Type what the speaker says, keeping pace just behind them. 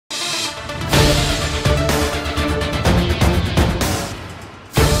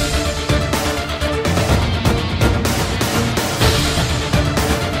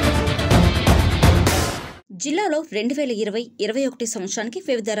రాష్ట్రంలో 2020-21 సంవత్సరానికి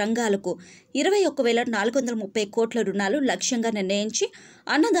వివిధ రంగాలకు 21,430 కోట్ల రుణాలు లక్ష్యంగా నిర్ణయించి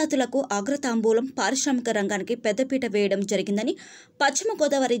అన్నదాతలకు అగ్రతాంబూలం పారిశ్రామిక రంగానికి పెద్దపీట వేయడం జరిగిందని పశ్చిమ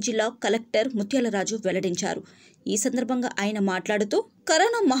గోదావరి జిల్లా కలెక్టర్ ముత్యాలరాజు వెల్లడించారు. ఈ సందర్భంగా ఆయన మాట్లాడుతూ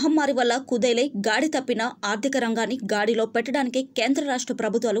కరోనా మహమ్మారి వల్ల కుదేలై గాడి తప్పిన ఆర్థిక రంగాన్ని గాడిలో పెట్టడానికి కేంద్ర రాష్ట్ర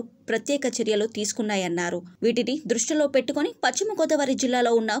ప్రభుత్వాలు ప్రత్యేక చర్యలు తీసుకున్నాయన్నారు. వీటిని దృష్టిలో పెట్టుకుని పశ్చిమ గోదావరి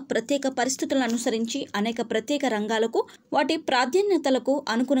జిల్లాలో ఉన్న ప్రత్యేక పరిస్థితులను అనుసరించి అనేక ప్రత్యేక రంగాలకు వాటి ప్రాధాన్యతలకు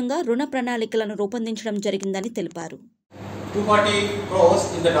అనుగుణంగా రుణ ప్రణాళికలను రూపొందించడం జరిగిందని తెలిపారు. 240 crores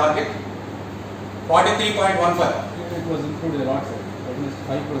in the target, 43.15. It was included a lot, sir. Almost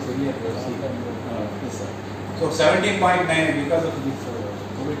 5 crores earlier. Yes, sir. So 17.9 Because of this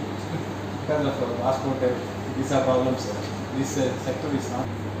COVID, because of passport visa problems, sir. This sector is not.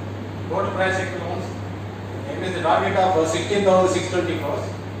 Total price sector loans, it is the target of 16,620 crores,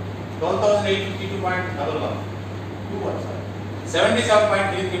 12,852.11.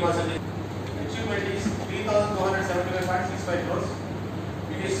 77.33%. Achievement is 3,275.65 crores.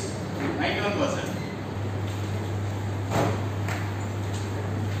 It is 91%.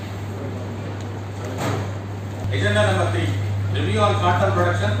 Agenda number 3, review on short-term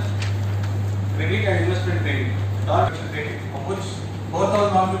production, credit and investment credit. Production credit, of which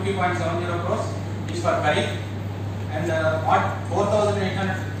 4,150.70 crores is for Kharif and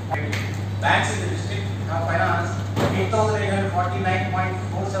 4,800 banks in the district have financed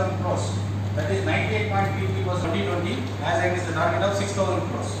 8,849.47 crores. That is 98.33% 2020 as against the target of 6,000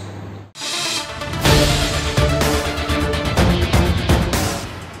 crores.